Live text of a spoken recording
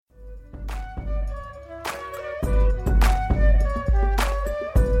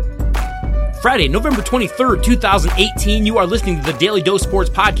Friday, November 23rd, 2018. You are listening to the Daly Dose Sports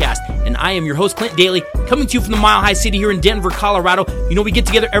Podcast, and I am your host, Clint Daly, coming to you from the Mile High City here in Denver, Colorado. You know, we get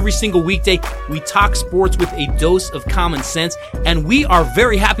together every single weekday. We talk sports with a dose of common sense, and we are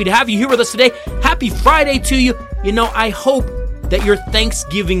very happy to have you here with us today. Happy Friday to you. You know, I hope that your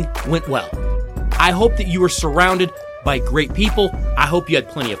Thanksgiving went well. I hope that you were surrounded by great people. I hope you had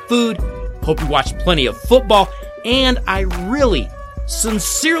plenty of food. Hope you watched plenty of football. And I really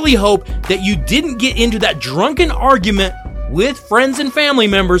sincerely hope that you didn't get into that drunken argument with friends and family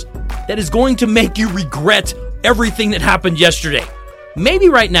members that is going to make you regret everything that happened yesterday. Maybe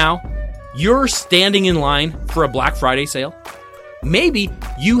right now, you're standing in line for a Black Friday sale. Maybe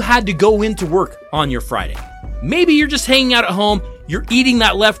you had to go into work on your Friday. Maybe you're just hanging out at home, you're eating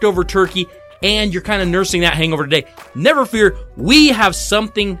that leftover turkey, and you're kind of nursing that hangover today. Never fear, we have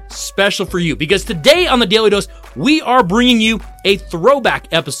something special for you, because today on the Daly Dose, we are bringing you a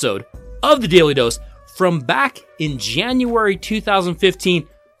throwback episode of the Daly Dose from back in January 2015.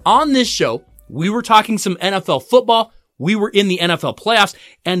 On this show, we were talking some NFL football, we were in the NFL playoffs,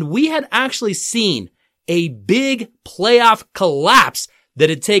 and we had actually seen a big playoff collapse that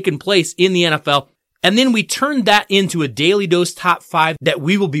had taken place in the NFL. And then we turned that into a Daly Dose Top 5 that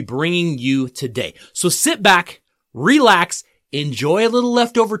we will be bringing you today. So sit back, relax, enjoy a little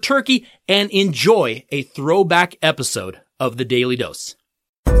leftover turkey, and enjoy a throwback episode of the Daly Dose.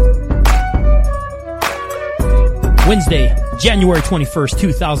 Wednesday, January 21st,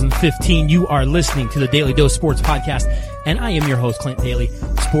 2015. You are listening to the Daly Dose Sports Podcast, and I am your host, Clint Daly,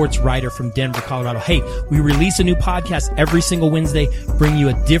 sports writer from Denver, Colorado. Hey, we release a new podcast every single Wednesday, bring you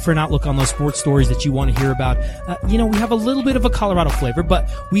a different outlook on those sports stories that you want to hear about. We have a little bit of a Colorado flavor, but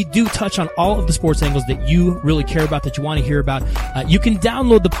we do touch on all of the sports angles that you really care about, that you want to hear about. You can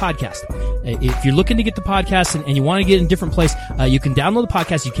download the podcast. If you're looking to get the podcast and you want to get it in a different place, you can download the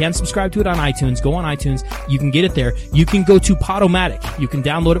podcast. You can subscribe to it on iTunes. Go on iTunes. You can get it there. You can go to Podomatic. You can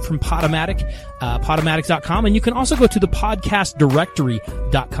download it from Podomatic, Podomatic.com, and you can also go to the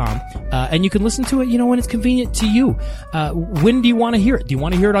podcastdirectory.com, and you can listen to it, when it's convenient to you. When do you want to hear it? Do you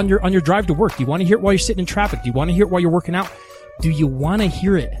want to hear it on your drive to work? Do you want to hear it while you're sitting in traffic? Do you want to hear it while you're working out? Do you want to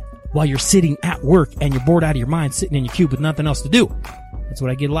hear it while you're sitting at work and you're bored out of your mind, sitting in your cube with nothing else to do? That's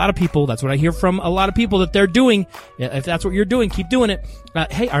what I get a lot of people. That's what I hear from a lot of people that they're doing. If that's what you're doing, keep doing it.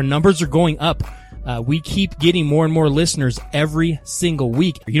 Hey, our numbers are going up. We keep getting more and more listeners every single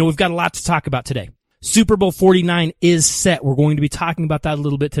week. We've got a lot to talk about today. Super Bowl 49 is set. We're going to be talking about that a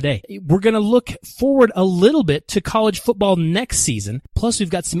little bit today. We're going to look forward a little bit to college football next season. Plus, we've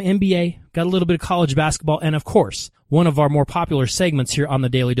got some NBA, got a little bit of college basketball, and of course, one of our more popular segments here on the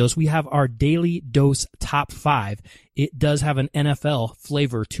Daly Dose, we have our Daly Dose Top 5. It does have an NFL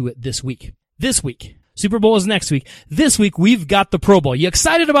flavor to it this week. Super Bowl is next week. This week, we've got the Pro Bowl. You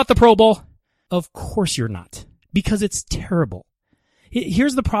excited about the Pro Bowl? Of course you're not, because it's terrible.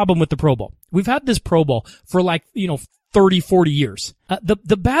 Here's the problem with the Pro Bowl. We've had this Pro Bowl for 30, 40 years.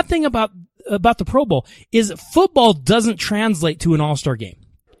 The bad thing about the Pro Bowl is football doesn't translate to an all-star game.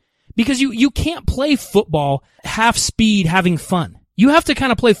 Because you can't play football half speed having fun. You have to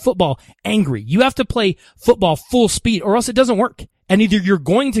kind of play football angry. You have to play football full speed, or else it doesn't work. And either you're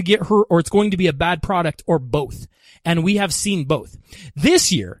going to get hurt or it's going to be a bad product, or both. And we have seen both.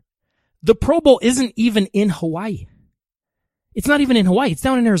 This year, the Pro Bowl isn't even in Hawaii. It's not even in Hawaii. It's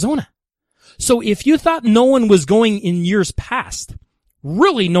down in Arizona. So if you thought no one was going in years past,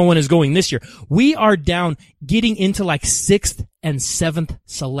 really no one is going this year. We are down getting into 6th and 7th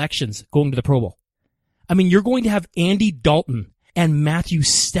selections going to the Pro Bowl. I mean, you're going to have Andy Dalton and Matthew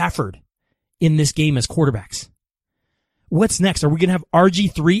Stafford in this game as quarterbacks. What's next? Are we going to have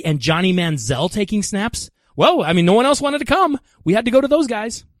RG3 and Johnny Manziel taking snaps? Well, I mean, no one else wanted to come. We had to go to those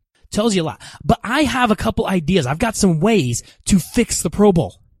guys. Tells you a lot. But I have a couple ideas. I've got some ways to fix the Pro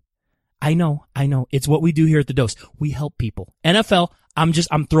Bowl. I know. It's what we do here at the Dose. We help people. NFL, I'm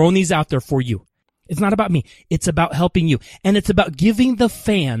throwing these out there for you. It's not about me. It's about helping you. And it's about giving the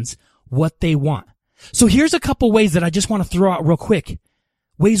fans what they want. So here's a couple ways that I just want to throw out real quick.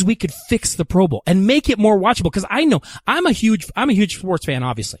 Ways we could fix the Pro Bowl and make it more watchable. Cause I know I'm a huge sports fan,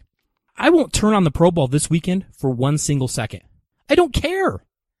 obviously. I won't turn on the Pro Bowl this weekend for 1 single second. I don't care.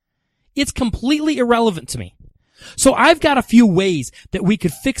 It's completely irrelevant to me. So I've got a few ways that we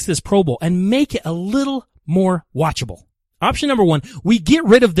could fix this Pro Bowl and make it a little more watchable. Option number 1, we get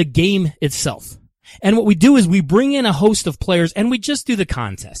rid of the game itself. And what we do is we bring in a host of players and we just do the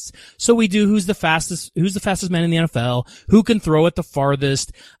contests. So we do who's the fastest man in the NFL, who can throw it the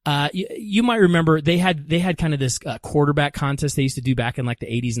farthest. You might remember they had kind of this quarterback contest they used to do back in like the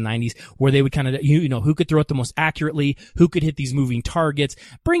 80s and 90s where they would kind of, who could throw it the most accurately, who could hit these moving targets,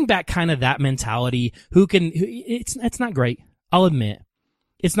 bring back kind of that mentality, it's not great. I'll admit.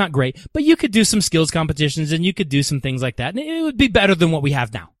 It's not great, but you could do some skills competitions and you could do some things like that and it would be better than what we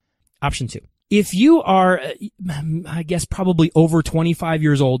have now. Option 2. If you are, I guess probably over 25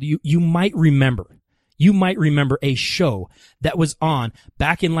 years old, you might remember a show that was on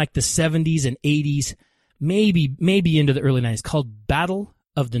back in like the 70s and 80s, maybe into the early 90s called Battle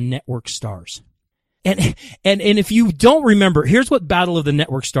of the Network Stars. And if you don't remember, here's what Battle of the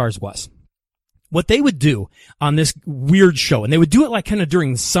Network Stars was. What they would do on this weird show, and they would do it like kind of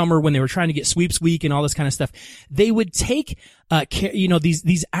during the summer when they were trying to get sweeps week and all this kind of stuff. They would take,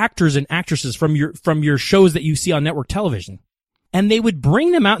 these actors and actresses from your shows that you see on network television, and they would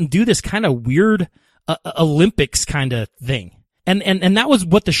bring them out and do this kind of weird, Olympics kind of thing. And that was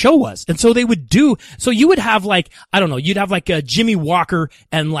what the show was. And so you would have like, I don't know, you'd have like Jimmy Walker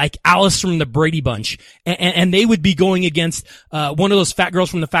and like Alice from the Brady Bunch. And they would be going against, one of those fat girls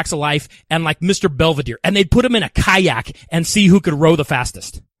from the Facts of Life and like Mr. Belvedere. And they'd put them in a kayak and see who could row the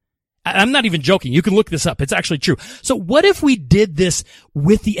fastest. I'm not even joking. You can look this up. It's actually true. So what if we did this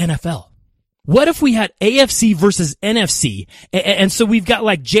with the NFL? What if we had AFC versus NFC? And so we've got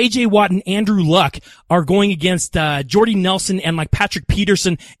like J.J. Watt and Andrew Luck are going against Jordy Nelson and like Patrick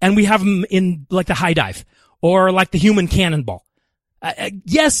Peterson, and we have them in like the high dive or like the human cannonball.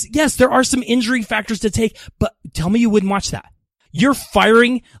 Yes, there are some injury factors to take, but tell me you wouldn't watch that. You're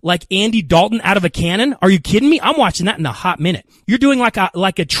firing like Andy Dalton out of a cannon? Are you kidding me? I'm watching that in a hot minute. You're doing like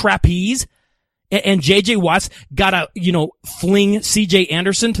a trapeze. And J.J. Watt's gotta, fling C.J.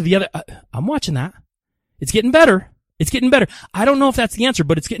 Anderson to the other. I'm watching that. It's getting better. I don't know if that's the answer,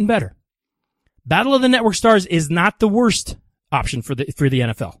 but it's getting better. Battle of the Network Stars is not the worst option for the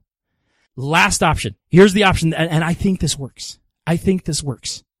NFL. Last option. Here's the option, and I think this works.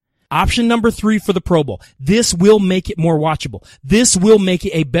 Option number 3 for the Pro Bowl. This will make it more watchable. This will make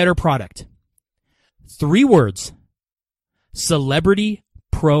it a better product. 3 words. Celebrity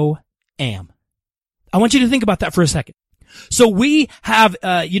Pro-Am. I want you to think about that for a second. So we have,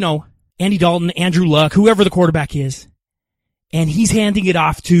 Andy Dalton, Andrew Luck, whoever the quarterback is, and he's handing it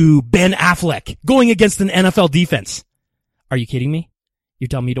off to Ben Affleck going against an NFL defense. Are you kidding me? You're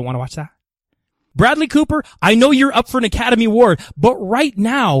telling me you don't want to watch that? Bradley Cooper, I know you're up for an Academy Award, but right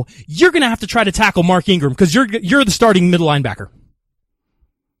now you're going to have to try to tackle Mark Ingram because you're the starting middle linebacker.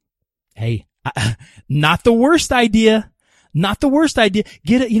 Hey, not the worst idea.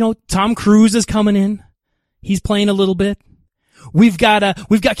 Get it, Tom Cruise is coming in. He's playing a little bit. We've got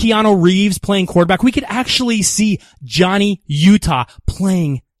Keanu Reeves playing quarterback. We could actually see Johnny Utah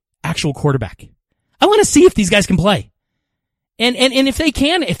playing actual quarterback. I want to see if these guys can play. And if they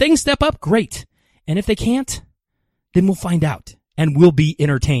can step up, great. And if they can't, then we'll find out and we'll be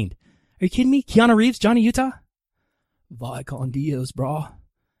entertained. Are you kidding me? Keanu Reeves, Johnny Utah? Vaya con Dios, bro.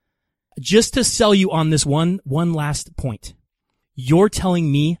 Just to sell you on this one last point. You're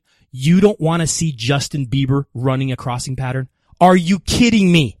telling me you don't want to see Justin Bieber running a crossing pattern? Are you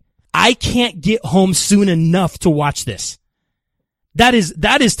kidding me? I can't get home soon enough to watch this. That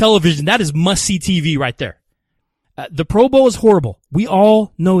is television. That is must-see TV right there. The Pro Bowl is horrible. We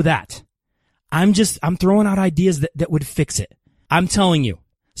all know that. I'm throwing out ideas that would fix it. I'm telling you.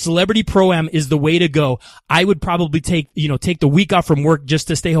 Celebrity Pro-Am is the way to go. I would probably take the week off from work just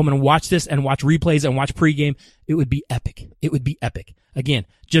to stay home and watch this and watch replays and watch pregame. It would be epic. Again,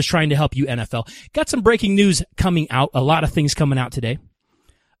 just trying to help you, NFL. Got some breaking news coming out. A lot of things coming out today.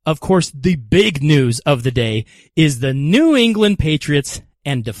 Of course, the big news of the day is the New England Patriots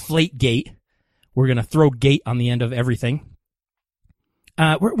and Deflategate. We're going to throw gate on the end of everything.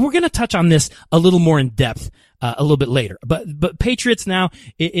 We're going to touch on this a little more in depth a little bit later. But Patriots now,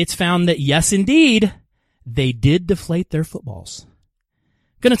 it's found that yes, indeed, they did deflate their footballs.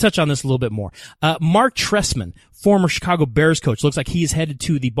 Going to touch on this a little bit more. Mark Trestman, former Chicago Bears coach, looks like he is headed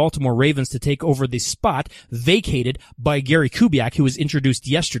to the Baltimore Ravens to take over the spot vacated by Gary Kubiak, who was introduced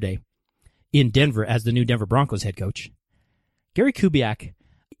yesterday in Denver as the new Denver Broncos head coach. Gary Kubiak,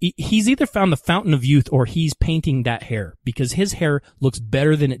 he's either found the fountain of youth or he's painting that hair because his hair looks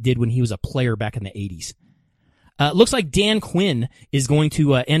better than it did when he was a player back in the 80s. Looks like Dan Quinn is going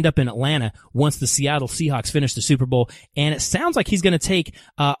to end up in Atlanta once the Seattle Seahawks finish the Super Bowl, and it sounds like he's going to take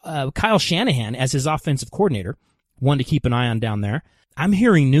Kyle Shanahan as his offensive coordinator, one to keep an eye on down there. I'm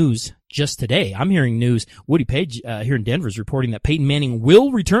hearing news just today. Woody Page here in Denver is reporting that Peyton Manning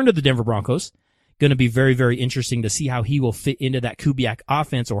will return to the Denver Broncos. going to be very, very interesting to see how he will fit into that Kubiak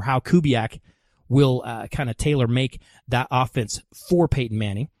offense, or how Kubiak will kind of tailor make that offense for Peyton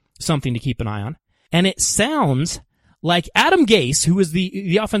Manning. Something to keep an eye on. And it sounds like Adam Gase, who is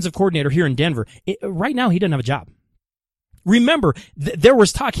the offensive coordinator here in Denver, right now he doesn't have a job. Remember, there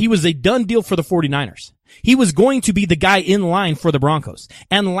was talk he was a done deal for the 49ers. He was going to be the guy in line for the Broncos.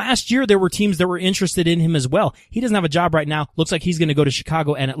 And last year there were teams that were interested in him as well. He doesn't have a job right now. Looks like he's going to go to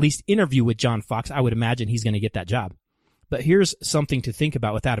Chicago and at least interview with John Fox. I would imagine he's going to get that job. But here's something to think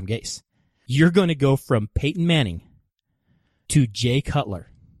about with Adam Gase. You're going to go from Peyton Manning to Jay Cutler,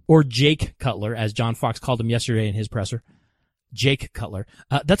 or Jake Cutler, as John Fox called him yesterday in his presser. Jake Cutler.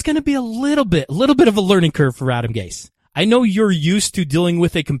 That's going to be a little bit of a learning curve for Adam Gase. I know you're used to dealing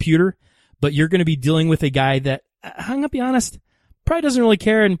with a computer, but you're going to be dealing with a guy that, I'm going to be honest, probably doesn't really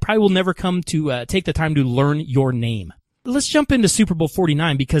care and probably will never come to take the time to learn your name. Let's jump into Super Bowl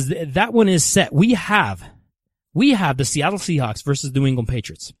 49 because that one is set. We have the Seattle Seahawks versus the New England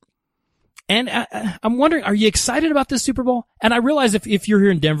Patriots. And I'm wondering, are you excited about this Super Bowl? And I realize if you're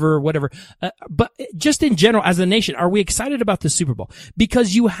here in Denver or whatever, but just in general, as a nation, are we excited about this Super Bowl?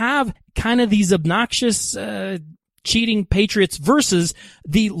 Because you have kind of these obnoxious, cheating Patriots versus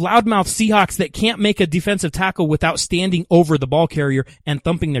the loudmouth Seahawks that can't make a defensive tackle without standing over the ball carrier and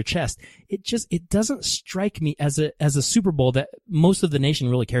thumping their chest. It doesn't strike me as a Super Bowl that most of the nation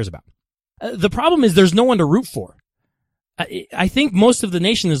really cares about. The problem is there's no one to root for. I think most of the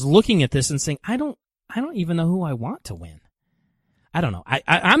nation is looking at this and saying, I don't even know who I want to win. I don't know.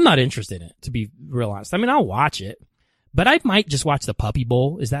 I'm not interested in it, to be real honest. I mean, I'll watch it, but I might just watch the Puppy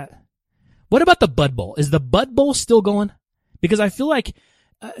Bowl. What about the Bud Bowl? Is the Bud Bowl still going? Because I feel like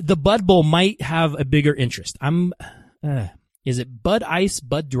the Bud Bowl might have a bigger interest. Is it Bud Ice,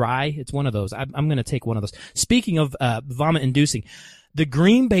 Bud Dry? It's one of those. I'm going to take one of those. Speaking of vomit inducing, the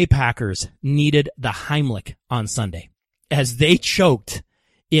Green Bay Packers needed the Heimlich on Sunday as they choked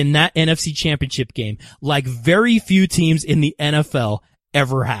in that NFC Championship game like very few teams in the NFL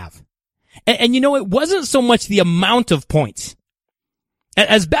ever have. And you know, it wasn't so much the amount of points.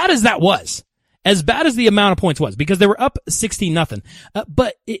 As bad as that was, as bad as the amount of points was, because they were up 16-0,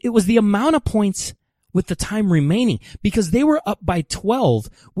 but it was the amount of points with the time remaining, because they were up by 12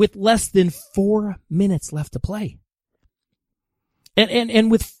 with less than 4 minutes left to play.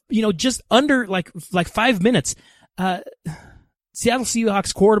 And with, you know, just under like 5 minutes, Seattle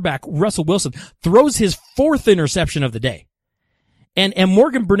Seahawks quarterback Russell Wilson throws his 4th interception of the day. And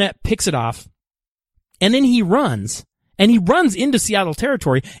Morgan Burnett picks it off, and then he runs into Seattle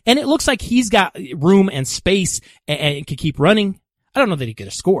territory, and it looks like he's got room and space and can keep running. I don't know that he could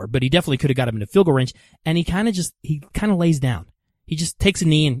have scored, but he definitely could have got him into field goal range, and he kind of lays down. He just takes a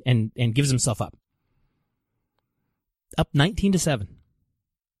knee and gives himself up. Up 19-7.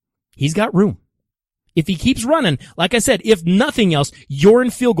 He's got room. If he keeps running, like I said, if nothing else, you're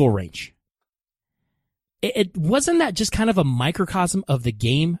in field goal range. It wasn't that just kind of a microcosm of the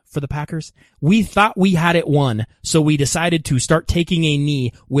game for the Packers? We thought we had it won, so we decided to start taking a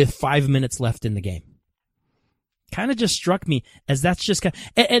knee with 5 minutes left in the game. Kind of just struck me as that's just kind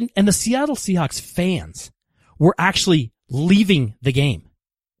of, and the Seattle Seahawks fans were actually leaving the game.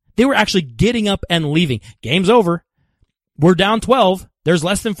 They were actually getting up and leaving. Game's over. We're down 12. There's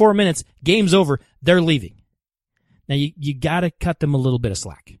less than 4 minutes. Game's over. They're leaving. Now you gotta cut them a little bit of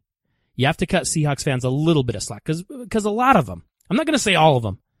slack. You have to cut Seahawks fans a little bit of slack because a lot of them, I'm not going to say all of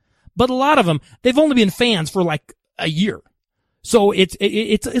them, but a lot of them, they've only been fans for like a year. So it's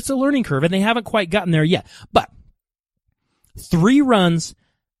a learning curve and they haven't quite gotten there yet. But 3 runs,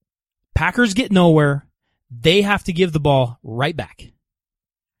 Packers get nowhere. They have to give the ball right back.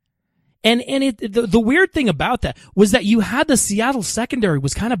 And the weird thing about that was that you had the Seattle secondary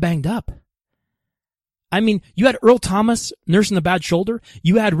was kind of banged up. I mean, you had Earl Thomas nursing a bad shoulder.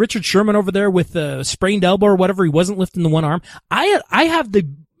 You had Richard Sherman over there with a sprained elbow or whatever. He wasn't lifting the one arm. I have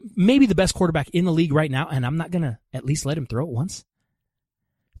maybe the best quarterback in the league right now, and I'm not going to at least let him throw it once.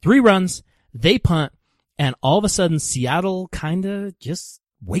 3 runs, they punt, and all of a sudden Seattle kind of just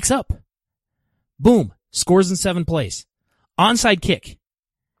wakes up. Boom, scores in 7 plays. Onside kick.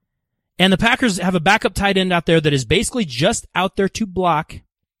 And the Packers have a backup tight end out there that is basically just out there to block.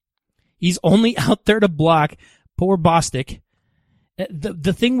 He's only out there to block. Poor Bostic.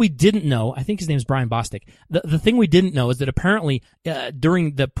 The thing we didn't know, I think his name is Brian Bostic. The thing we didn't know is that apparently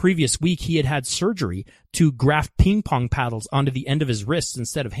during the previous week he had surgery to graft ping pong paddles onto the end of his wrists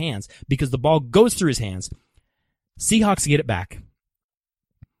instead of hands because the ball goes through his hands. Seahawks get it back.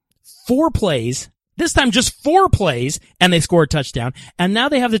 4 plays. This time just 4 plays, and they score a touchdown. And now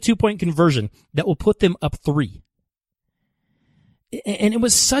they have the 2-point conversion that will put them up 3. And it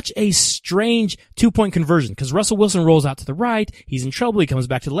was such a strange 2-point conversion because Russell Wilson rolls out to the right. He's in trouble. He comes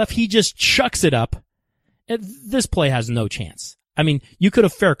back to the left. He just chucks it up. This play has no chance. I mean, you could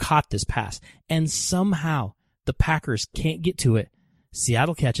have fair caught this pass. And somehow the Packers can't get to it.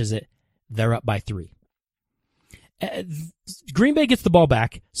 Seattle catches it. They're up by 3. Green Bay gets the ball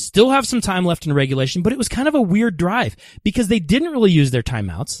back, still have some time left in regulation, but it was kind of a weird drive because they didn't really use their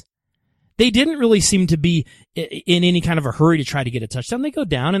timeouts. They didn't really seem to be in any kind of a hurry to try to get a touchdown. They go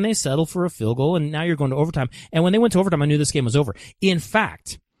down and they settle for a field goal, and now you're going to overtime. And when they went to overtime, I knew this game was over. In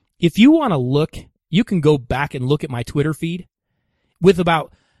fact, if you want to look, you can go back and look at my Twitter feed with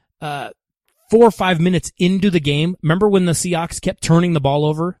about 4 or 5 minutes into the game. Remember when the Seahawks kept turning the ball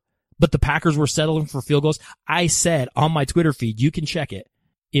over, but the Packers were settling for field goals? I said on my Twitter feed, you can check it,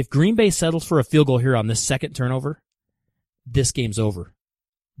 if Green Bay settles for a field goal here on this second turnover, this game's over.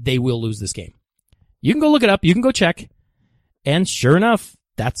 They will lose this game. You can go look it up. You can go check. And sure enough,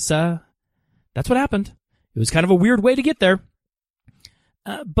 that's what happened. It was kind of a weird way to get there.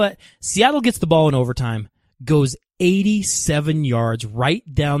 But Seattle gets the ball in overtime, goes 87 yards right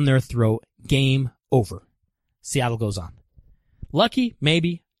down their throat. Game over. Seattle goes on. Lucky,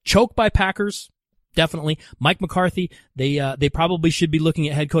 maybe. Choked by Packers. Definitely. Mike McCarthy, they probably should be looking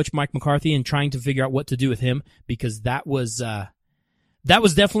at head coach Mike McCarthy and trying to figure out what to do with him because that was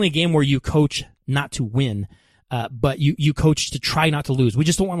definitely a game where you coach not to win, but you coach to try not to lose. We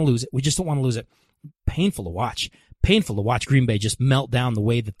just don't want to lose it. Painful to watch. Painful to watch Green Bay just melt down the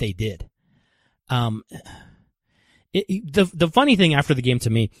way that they did. The funny thing after the game to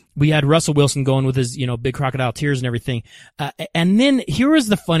me, we had Russell Wilson going with his, big crocodile tears and everything. And then here is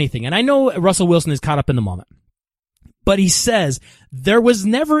the funny thing. And I know Russell Wilson is caught up in the moment, but he says there was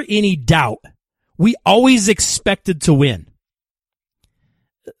never any doubt. We always expected to win.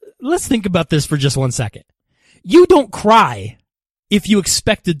 Let's think about this for just 1 second. You don't cry if you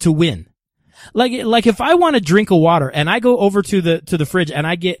expected to win. Like if I want a drink of water and I go over to the fridge and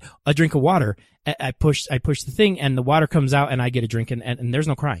I get a drink of water, I push the thing and the water comes out and I get a drink and there's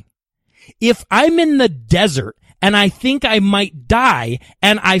no crying. If I'm in the desert and I think I might die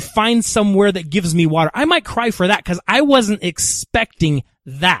and I find somewhere that gives me water, I might cry for that because I wasn't expecting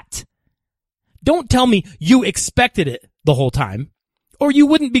that. Don't tell me you expected it the whole time. Or you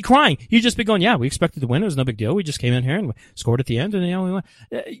wouldn't be crying. You'd just be going, yeah, we expected to win. It was no big deal. We just came in here and we scored at the end and we won.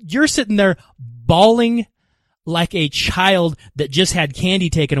 You're sitting there bawling like a child that just had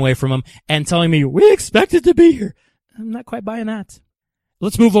candy taken away from him and telling me, we expected to be here. I'm not quite buying that.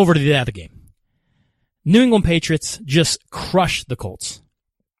 Let's move over to the other game. New England Patriots just crushed the Colts.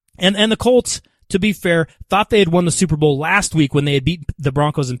 And the Colts, to be fair, thought they had won the Super Bowl last week when they had beat the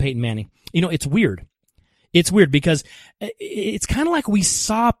Broncos and Peyton Manning. It's weird. It's weird because it's kind of like we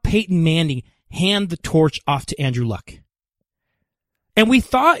saw Peyton Manning hand the torch off to Andrew Luck. And we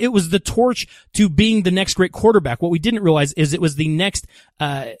thought it was the torch to being the next great quarterback. What we didn't realize is it was the next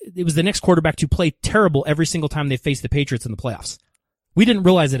quarterback to play terrible every single time they faced the Patriots in the playoffs. We didn't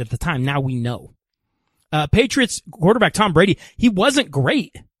realize it at the time. Now we know. Patriots quarterback Tom Brady, he wasn't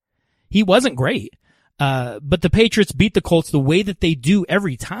great. But the Patriots beat the Colts the way that they do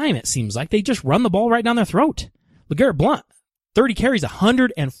every time, it seems like. They just run the ball right down their throat. LeGarrette Blount, 30 carries,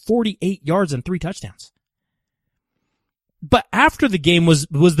 148 yards, and 3 touchdowns. But after the game was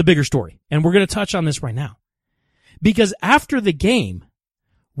the bigger story, and we're going to touch on this right now. Because after the game,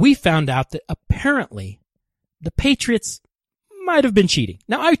 we found out that apparently the Patriots might have been cheating.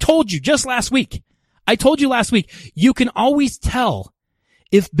 Now, I told you last week, you can always tell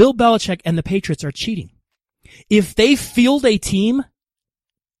if Bill Belichick and the Patriots are cheating. If they field a team,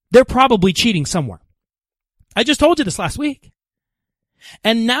 they're probably cheating somewhere. I just told you this last week.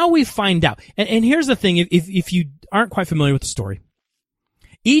 And now we find out. And here's the thing, if you aren't quite familiar with the story.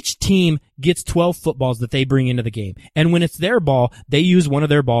 Each team gets 12 footballs that they bring into the game. And when it's their ball, they use one of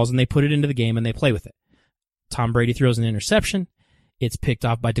their balls and they put it into the game and they play with it. Tom Brady throws an interception. It's picked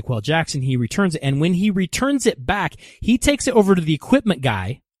off by DeQuell Jackson. He returns it. And when he returns it back, he takes it over to the equipment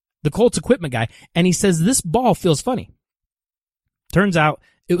guy, the Colts equipment guy, and he says, this ball feels funny. Turns out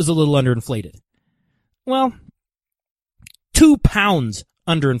it was a little underinflated. Well, 2 pounds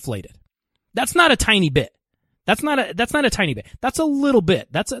underinflated. That's not a tiny bit. That's not a tiny bit. That's a little bit.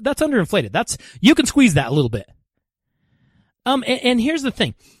 That's underinflated. You can squeeze that a little bit. And here's the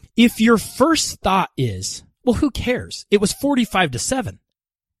thing. If your first thought is, well, who cares? It was 45-7.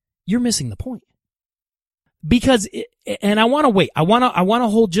 You're missing the point. Because, and I want to wait. I want to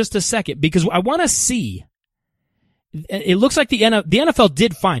hold just a second because I want to see. It looks like the NFL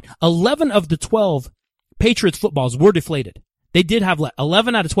did fine. 11 of the 12 Patriots footballs were deflated. They did have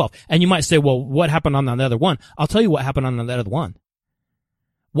 11 out of 12. And you might say, well, what happened on the other one? I'll tell you what happened on the other one.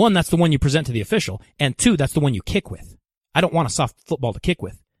 One, that's the one you present to the official, and two, that's the one you kick with. I don't want a soft football to kick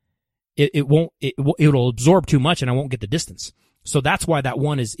with. It'll absorb too much and I won't get the distance. So that's why that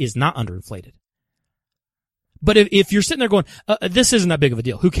one is not underinflated. But if you're sitting there going, this isn't that big of a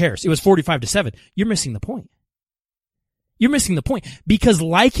deal, who cares? It was 45-7. You're missing the point. You're missing the point. Because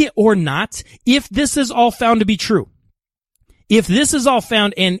like it or not, if this is all found to be true, if this is all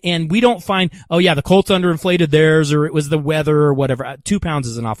found and we don't find, oh yeah, the Colts underinflated theirs or it was the weather or whatever, 2 pounds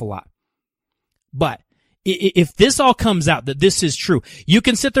is an awful lot. But if this all comes out that this is true, you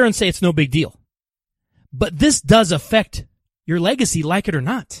can sit there and say it's no big deal. But this does affect your legacy, like it or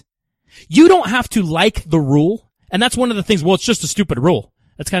not. You don't have to like the rule. And that's one of the things, well, it's just a stupid rule.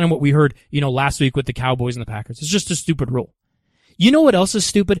 That's kind of what we heard, last week with the Cowboys and the Packers. It's just a stupid rule. You know what else is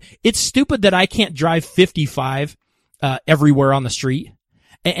stupid? It's stupid that I can't drive 55 everywhere on the street.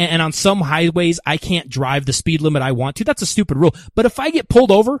 And on some highways, I can't drive the speed limit I want to. That's a stupid rule. But if I get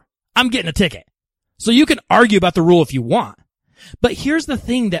pulled over, I'm getting a ticket. So you can argue about the rule if you want. But here's the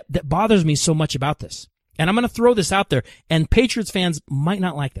thing that bothers me so much about this. And I'm going to throw this out there, and Patriots fans might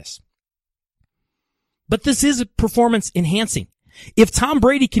not like this. But this is performance enhancing. If Tom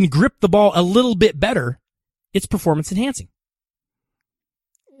Brady can grip the ball a little bit better, it's performance enhancing.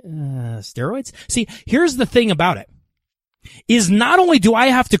 Steroids? See, here's the thing about it, is not only do I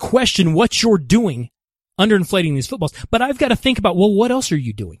have to question what you're doing underinflating these footballs, but I've got to think about, well, what else are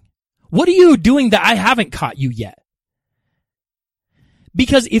you doing? What are you doing that I haven't caught you yet?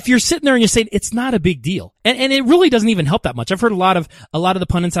 Because if you're sitting there and you're saying it's not a big deal, and it really doesn't even help that much. I've heard a lot of the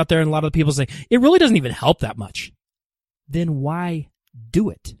pundits out there and a lot of the people say it really doesn't even help that much. Then why do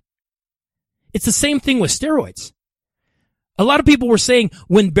it? It's the same thing with steroids. A lot of people were saying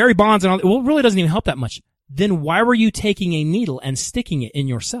when Barry Bonds and all, well, it really doesn't even help that much. Then why were you taking a needle and sticking it in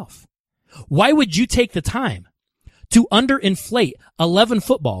yourself? Why would you take the time to underinflate 11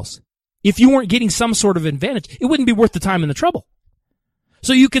 footballs if you weren't getting some sort of advantage? It wouldn't be worth the time and the trouble.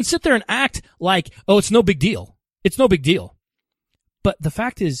 So you can sit there and act like, oh, it's no big deal. It's no big deal. But the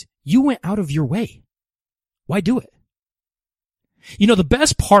fact is, you went out of your way. Why do it? The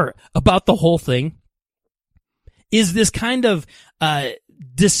best part about the whole thing is this kind of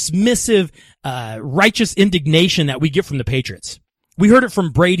dismissive, righteous indignation that we get from the Patriots. We heard it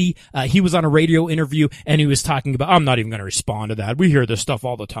from Brady. He was on a radio interview and he was talking about, I'm not even going to respond to that. We hear this stuff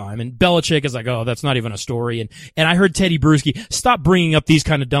all the time. And Belichick is like, oh, that's not even a story. And I heard Teddy Bruschi, stop bringing up these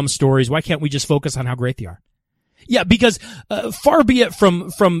kind of dumb stories. Why can't we just focus on how great they are? Yeah, because far be it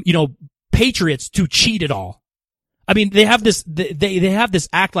from Patriots to cheat at all. I mean, they have this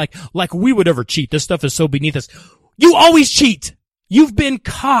act like we would ever cheat. This stuff is so beneath us. You always cheat. You've been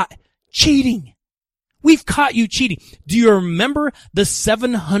caught cheating. We've caught you cheating. Do you remember the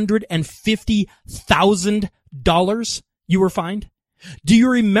 $750,000 you were fined? Do you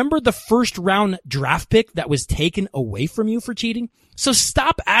remember the first round draft pick that was taken away from you for cheating? So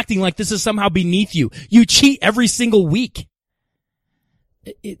stop acting like this is somehow beneath you. You cheat every single week.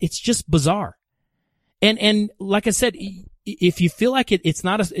 It's just bizarre. And like I said, if you feel like it's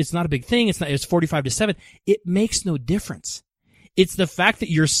not a big thing, it's 45-7, it makes no difference. It's the fact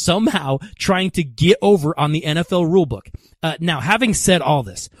that you're somehow trying to get over on the NFL rulebook. Now, having said all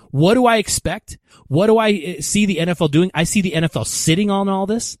this, what do I expect? What do I see the NFL doing? I see the NFL sitting on all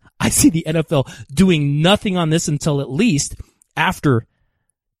this. I see the NFL doing nothing on this until at least after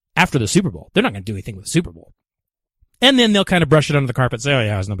the Super Bowl. They're not going to do anything with the Super Bowl. And then they'll kind of brush it under the carpet and say, oh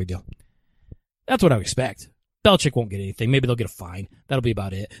yeah, it's no big deal. That's what I would expect. Belichick won't get anything. Maybe they'll get a fine. That'll be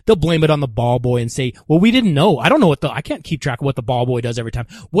about it. They'll blame it on the ball boy and say, well, we didn't know. I don't know I can't keep track of what the ball boy does every time.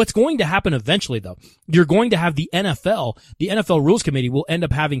 What's going to happen eventually though, you're going to have the NFL rules committee will end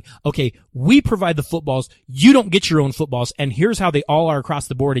up having, okay, we provide the footballs. You don't get your own footballs. And here's how they all are across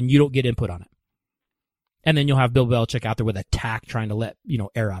the board and you don't get input on it. And then you'll have Bill Belichick out there with a tack trying to let,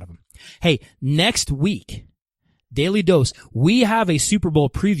 air out of him. Hey, next week, Daly Dose, we have a Super Bowl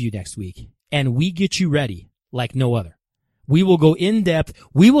preview next week and we get you ready like no other. We will go in depth.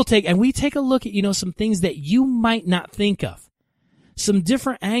 We take a look at, some things that you might not think of. Some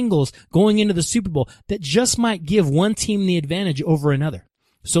different angles going into the Super Bowl that just might give one team the advantage over another.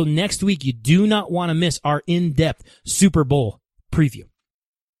 So next week, you do not want to miss our in-depth Super Bowl preview.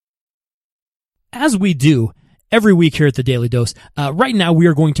 As we do every week here at the Daly Dose, right now we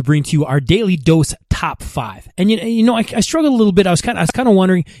are going to bring to you our Daly Dose top 5. And I struggled a little bit. I was kind of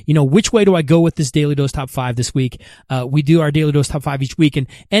wondering, which way do I go with this Daly Dose top 5 this week? We do our Daly Dose top 5 each week, and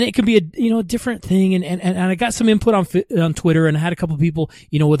it can be a different thing. And I got some input on Twitter, and I had a couple people,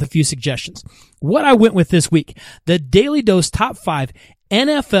 with a few suggestions. What I went with this week, the Daly Dose top 5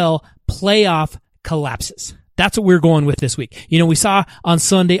 NFL playoff collapses. That's what we're going with this week. We saw on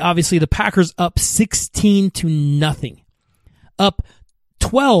Sunday, obviously, the Packers up 16-0, up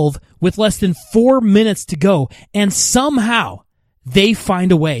 12 with less than 4 minutes to go, and somehow they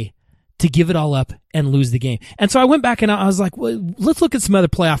find a way to give it all up and lose the game. And so I went back and I was like, well, let's look at some other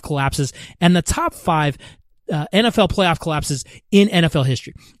playoff collapses and the top 5 NFL playoff collapses in NFL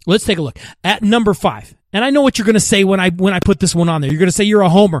history. Let's take a look at number 5. And I know what you're going to say when I put this one on there. You're going to say you're a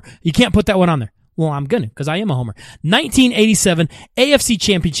homer. You can't put that one on there. Well, I'm going to, because I am a homer. 1987 AFC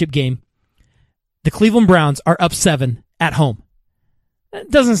Championship game. The Cleveland Browns are up 7 at home.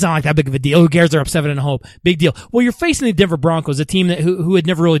 It doesn't sound like that big of a deal. Who cares? They're up 7 at home. Big deal. Well, you're facing the Denver Broncos, a team who had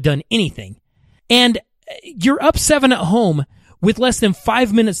never really done anything. And you're up 7 at home with less than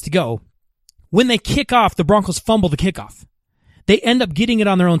 5 minutes to go. When they kick off, the Broncos fumble the kickoff. They end up getting it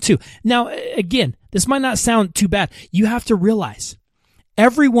on their own too. Now, again, this might not sound too bad. You have to realize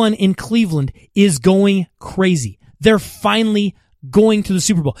everyone in Cleveland is going crazy. They're finally going to the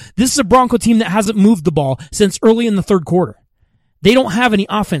Super Bowl. This is a Bronco team that hasn't moved the ball since early in the third quarter. They don't have any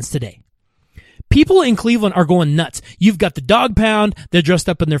offense today. People in Cleveland are going nuts. You've got the dog pound. They're dressed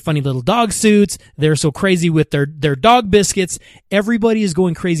up in their funny little dog suits. They're so crazy with their dog biscuits. Everybody is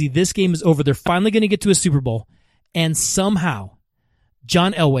going crazy. This game is over. They're finally going to get to a Super Bowl. And somehow,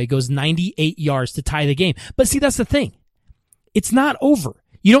 John Elway goes 98 yards to tie the game. But see, that's the thing. It's not over.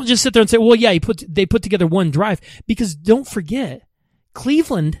 You don't just sit there and say, well, yeah, they put together one drive. Because don't forget,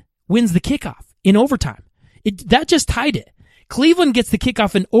 Cleveland wins the kickoff in overtime. That just tied it. Cleveland gets the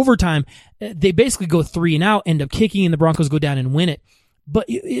kickoff in overtime. They basically go 3 and out, end up kicking, and the Broncos go down and win it. But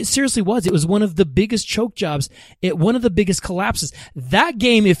it seriously was. It was one of the biggest choke jobs, one of the biggest collapses. That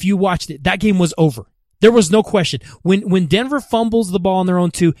game, if you watched it, that game was over. There was no question. When Denver fumbles the ball on their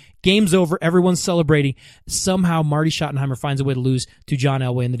own 2, game's over, everyone's celebrating. Somehow Marty Schottenheimer finds a way to lose to John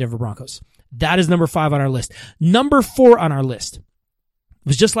Elway and the Denver Broncos. That is number 5 on our list. Number 4 on our list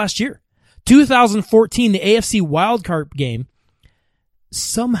was just last year. 2014, the AFC wildcard game.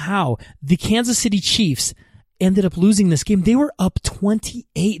 Somehow, the Kansas City Chiefs ended up losing this game. They were up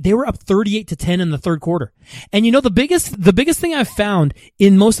 28. They were up 38-10 in the third quarter. And the biggest thing I've found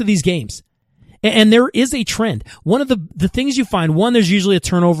in most of these games, and there is a trend. One of the things you find, there's usually a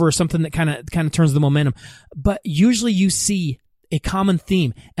turnover or something that kind of turns the momentum. But usually you see a common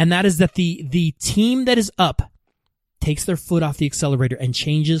theme, and that is that the team that is up takes their foot off the accelerator and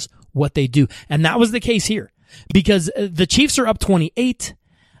changes what they do. And that was the case here. Because the Chiefs are up 28,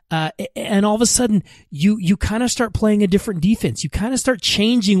 and all of a sudden, you kind of start playing a different defense. You kind of start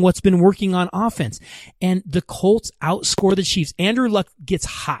changing what's been working on offense. And the Colts outscore the Chiefs. Andrew Luck gets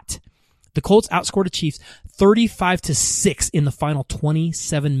hot. The Colts outscore the Chiefs 35-6 in the final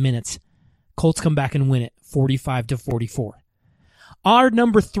 27 minutes. Colts come back and win it 45-44. Our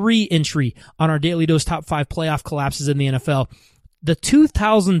number 3 entry on our Daily Dose top 5 playoff collapses in the NFL, the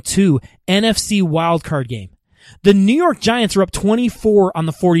 2002 NFC wildcard game. The New York Giants are up 24 on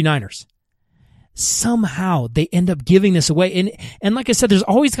the 49ers. Somehow they end up giving this away. And like I said, there's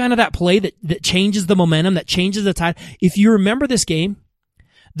always kind of that play that changes the momentum, that changes the tide. If you remember this game,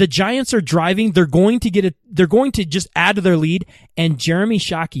 the Giants are driving. They're going to just add to their lead, and Jeremy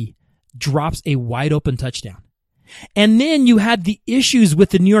Shockey drops a wide open touchdown. And then you had the issues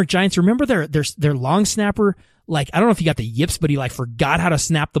with the New York Giants. Remember their long snapper, I don't know if he got the yips, but he forgot how to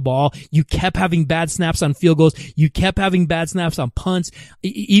snap the ball. You kept having bad snaps on field goals. You kept having bad snaps on punts,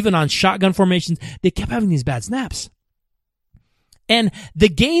 even on shotgun formations. They kept having these bad snaps. And the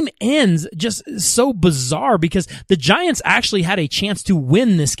game ends just so bizarre because the Giants actually had a chance to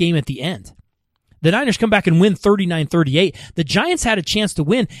win this game at the end. The Niners come back and win 39-38. The Giants had a chance to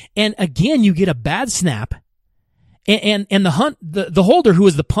win. And again, you get a bad snap. And the holder, who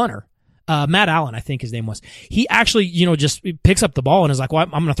was the punter, Matt Allen, I think his name was. He actually, just picks up the ball and is like, well, I'm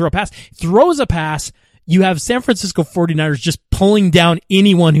going to throw a pass. Throws a pass. You have San Francisco 49ers just pulling down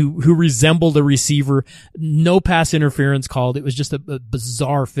anyone who resembled a receiver. No pass interference called. It was just a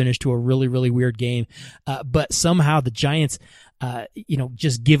bizarre finish to a really, really weird game. But somehow the Giants,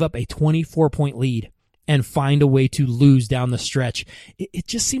 just give up a 24-point lead and find a way to lose down the stretch. It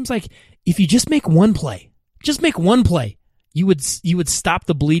just seems like if you just make one play, you would stop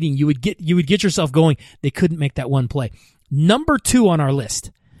the bleeding. You would get yourself going. They couldn't make that one play. Number 2 on our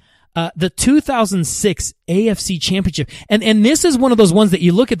list, the 2006 AFC Championship, and this is one of those ones that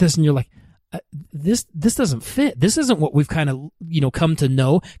you look at this and you're like, this doesn't fit. This isn't what we've kind of come to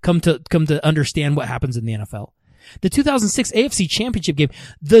know, come to understand what happens in the NFL. The 2006 AFC Championship game,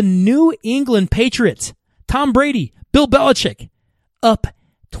 the New England Patriots, Tom Brady, Bill Belichick, up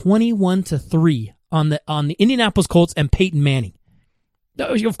 21-3 on the Indianapolis Colts and Peyton Manning.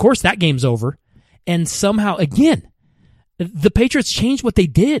 Of course, that game's over. And somehow, again, the Patriots changed what they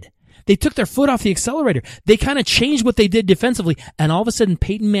did. They took their foot off the accelerator. They kind of changed what they did defensively. And all of a sudden,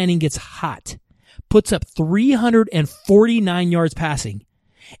 Peyton Manning gets hot, puts up 349 yards passing.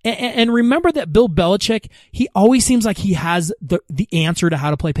 And remember that Bill Belichick, he always seems like he has the answer to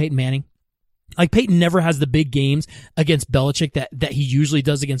how to play Peyton Manning. Like Peyton never has the big games against Belichick that he usually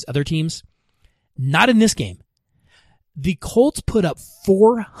does against other teams. Not in this game. The Colts put up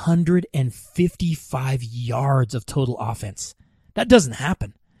 455 yards of total offense. That doesn't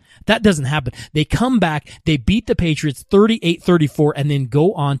happen. They come back, they beat the Patriots 38-34, and then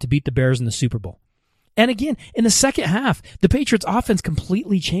go on to beat the Bears in the Super Bowl. And again, in the second half, the Patriots offense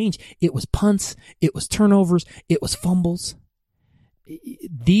completely changed. It was punts, it was turnovers, it was fumbles.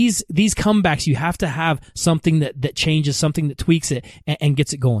 These comebacks, you have to have something that changes, something that tweaks it and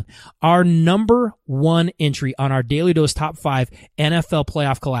gets it going. Our number one entry on our Daly Dose top 5 NFL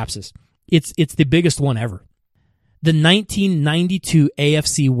playoff collapses. It's the biggest one ever. The 1992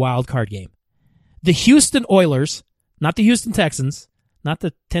 AFC wildcard game. The Houston Oilers, not the Houston Texans, not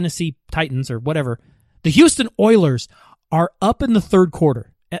the Tennessee Titans or whatever. The Houston Oilers are up in the third quarter.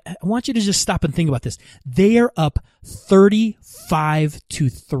 I want you to just stop and think about this. They are up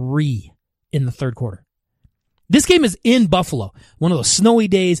 35-3 in the third quarter. This game is in Buffalo. One of those snowy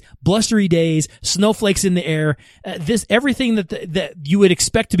days, blustery days, snowflakes in the air. Everything that you would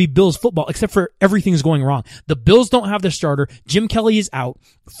expect to be Bills football, except for everything's going wrong. The Bills don't have their starter. Jim Kelly is out.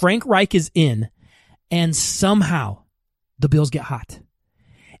 Frank Reich is in. And somehow the Bills get hot.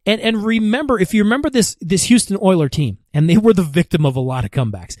 And remember, if you remember this Houston Oiler team, and they were the victim of a lot of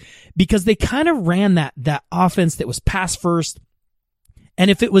comebacks, because they kind of ran that offense that was pass first. And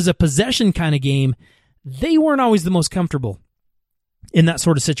if it was a possession kind of game, they weren't always the most comfortable in that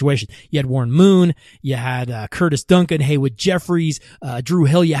sort of situation. You had Warren Moon, you had Curtis Duncan, Haywood Jeffries, Drew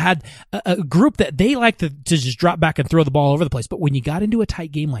Hill. You had a group that they like to just drop back and throw the ball all over the place. But when you got into a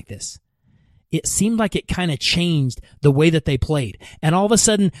tight game like this, it seemed like it kind of changed the way that they played. And all of a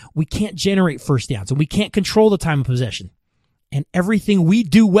sudden, we can't generate first downs and we can't control the time of possession. And everything we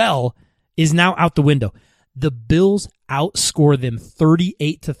do well is now out the window. The Bills outscore them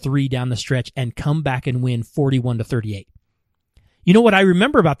 38-3 down the stretch and come back and win 41-38. You know what I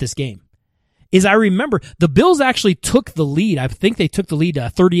remember about this game is I remember the Bills actually took the lead. I think they took the lead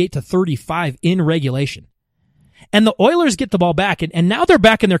 38-35 in regulation. And the Oilers get the ball back, and now they're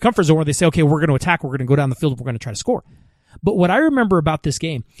back in their comfort zone where they say, okay, we're going to attack, we're going to go down the field, we're going to try to score. But what I remember about this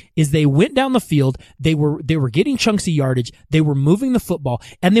game is they went down the field, they were getting chunks of yardage, they were moving the football,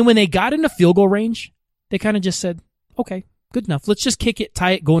 and then when they got into field goal range, they kind of just said, okay, good enough, let's just kick it,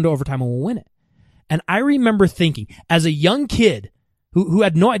 tie it, go into overtime, and we'll win it. And I remember thinking, as a young kid who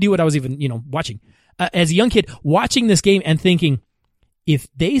had no idea what I was even, watching, as a young kid watching this game and thinking, if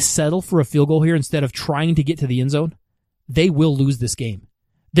they settle for a field goal here instead of trying to get to the end zone, they will lose this game.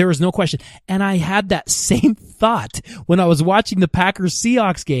 There is no question. And I had that same thought when I was watching the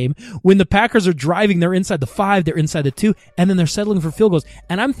Packers-Seahawks game. When the Packers are driving, they're inside the 5, they're inside the 2, and then they're settling for field goals.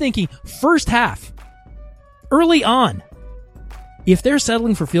 And I'm thinking, first half, early on, if they're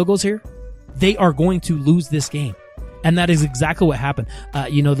settling for field goals here, they are going to lose this game. And that is exactly what happened.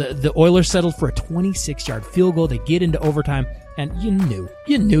 The Oilers settled for a 26-yard field goal. They get into overtime, and you knew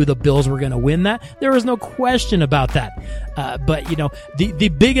the Bills were going to win that. There was no question about that. But the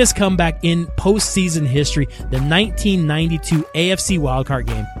biggest comeback in postseason history, the 1992 AFC wildcard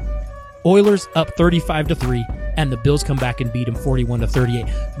game. Oilers up 35-3, and the Bills come back and beat them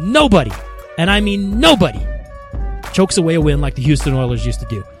 41-38. Nobody, and I mean nobody, chokes away a win like the Houston Oilers used to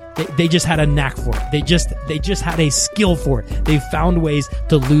do. They just had a knack for it. They just had a skill for it. They found ways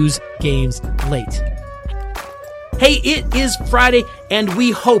to lose games late. Hey, it is Friday, and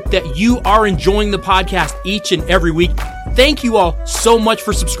we hope that you are enjoying the podcast each and every week. Thank you all so much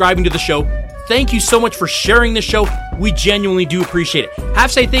for subscribing to the show. Thank you so much for sharing the show. We genuinely do appreciate it. Have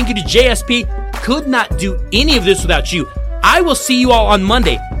to say thank you to JSP. Could not do any of this without you. I will see you all on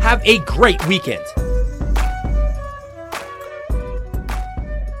Monday. Have a great weekend.